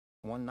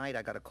One night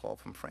I got a call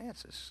from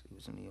Francis. He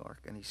was in New York,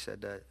 and he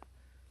said,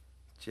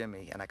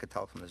 Jimmy, and I could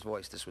tell from his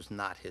voice this was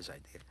not his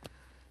idea.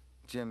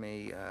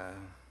 Jimmy,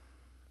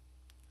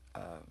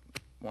 why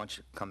don't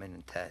you come in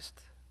and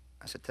test?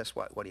 I said, test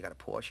what? What, do you got a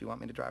Porsche you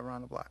want me to drive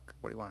around the block?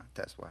 What do you want?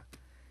 Test what?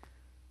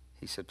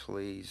 He said,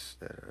 please,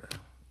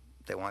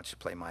 they want you to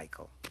play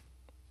Michael.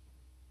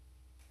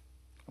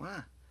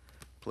 What?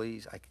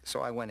 Please.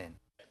 So I went in.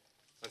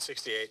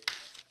 168.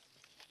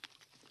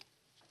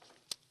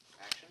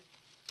 Action.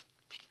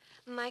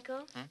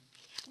 Michael,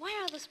 why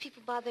are all those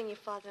people bothering your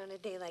father on a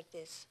day like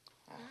this?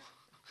 Oh.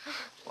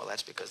 Well,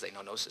 that's because they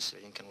know no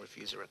Sicilian can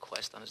refuse a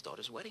request on his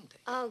daughter's wedding day.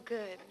 Oh,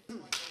 good.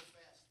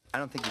 I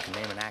don't think you can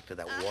name an actor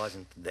that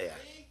wasn't there.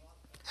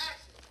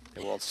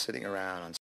 They were all sitting around on